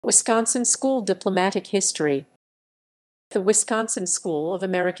Wisconsin School Diplomatic History. The Wisconsin School of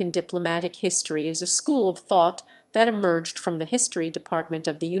American Diplomatic History is a school of thought that emerged from the history department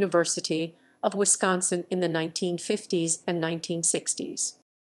of the University of Wisconsin in the 1950s and 1960s.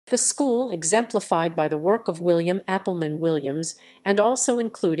 The school, exemplified by the work of William Appleman Williams and also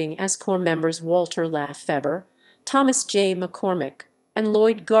including as core members Walter LaFeber, Thomas J. McCormick, and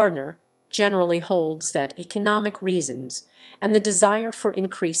Lloyd Gardner, generally holds that economic reasons and the desire for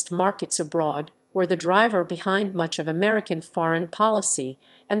increased markets abroad were the driver behind much of American foreign policy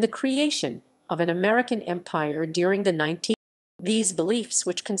and the creation of an American empire during the 19th. These beliefs,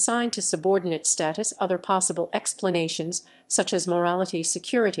 which consign to subordinate status other possible explanations such as morality,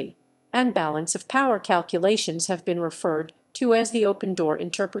 security, and balance of power calculations, have been referred to as the open door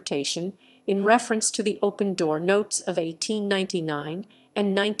interpretation in reference to the open door notes of 1899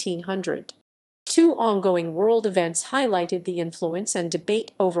 and 1900. Two ongoing world events highlighted the influence and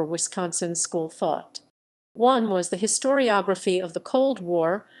debate over Wisconsin school thought. One was the historiography of the Cold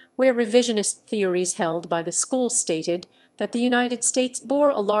War, where revisionist theories held by the school stated that the United States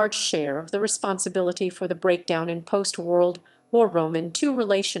bore a large share of the responsibility for the breakdown in post-World War Roman II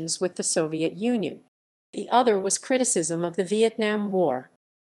relations with the Soviet Union. The other was criticism of the Vietnam War,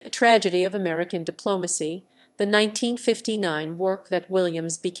 the tragedy of American diplomacy. The 1959 work that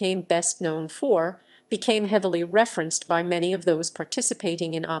Williams became best known for became heavily referenced by many of those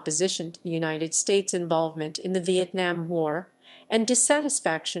participating in opposition to the United States involvement in the Vietnam War, and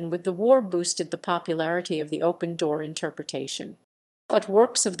dissatisfaction with the war boosted the popularity of the open door interpretation. But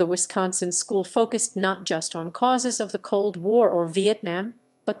works of the Wisconsin school focused not just on causes of the Cold War or Vietnam,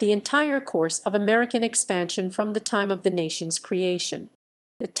 but the entire course of American expansion from the time of the nation's creation.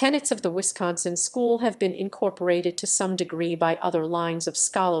 The tenets of the Wisconsin school have been incorporated to some degree by other lines of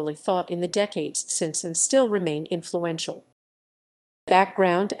scholarly thought in the decades since and still remain influential.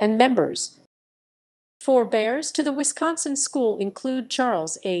 Background and members. Forebears to the Wisconsin school include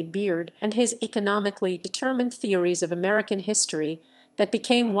Charles A. Beard and his economically determined theories of American history that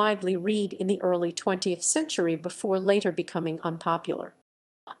became widely read in the early 20th century before later becoming unpopular.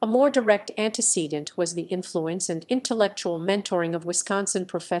 A more direct antecedent was the influence and intellectual mentoring of Wisconsin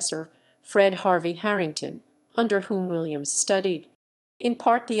professor Fred Harvey Harrington, under whom Williams studied. In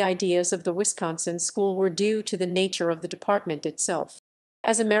part, the ideas of the Wisconsin school were due to the nature of the department itself.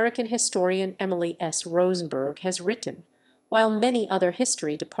 As American historian Emily S. Rosenberg has written, while many other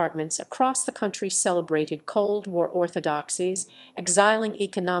history departments across the country celebrated Cold War orthodoxies, exiling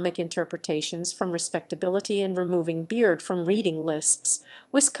economic interpretations from respectability and removing Beard from reading lists,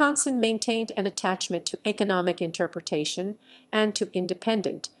 Wisconsin maintained an attachment to economic interpretation and to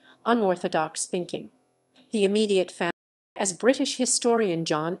independent, unorthodox thinking. The immediate family, as British historian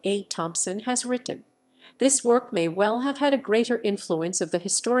John A. Thompson has written, this work may well have had a greater influence of the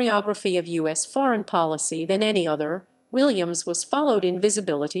historiography of U.S. foreign policy than any other. Williams was followed in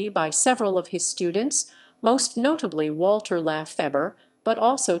visibility by several of his students, most notably Walter LaFeber, but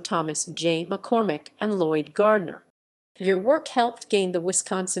also Thomas J. McCormick and Lloyd Gardner. Their work helped gain the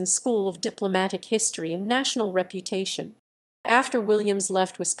Wisconsin School of Diplomatic History a national reputation. After Williams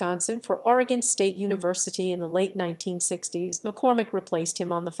left Wisconsin for Oregon State University in the late 1960s, McCormick replaced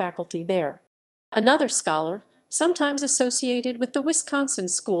him on the faculty there. Another scholar, sometimes associated with the Wisconsin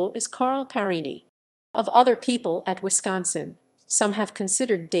school, is Carl Parini. Of other people at Wisconsin, some have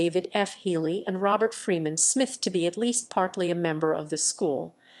considered David F. Healy and Robert Freeman Smith to be at least partly a member of the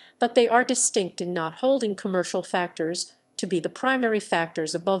school, but they are distinct in not holding commercial factors to be the primary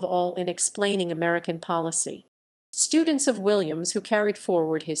factors above all in explaining American policy. Students of Williams who carried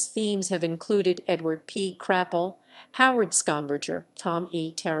forward his themes have included Edward P. Crapple, Howard Scomberger, Tom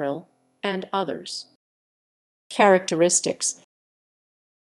E. Terrell, and others. Characteristics.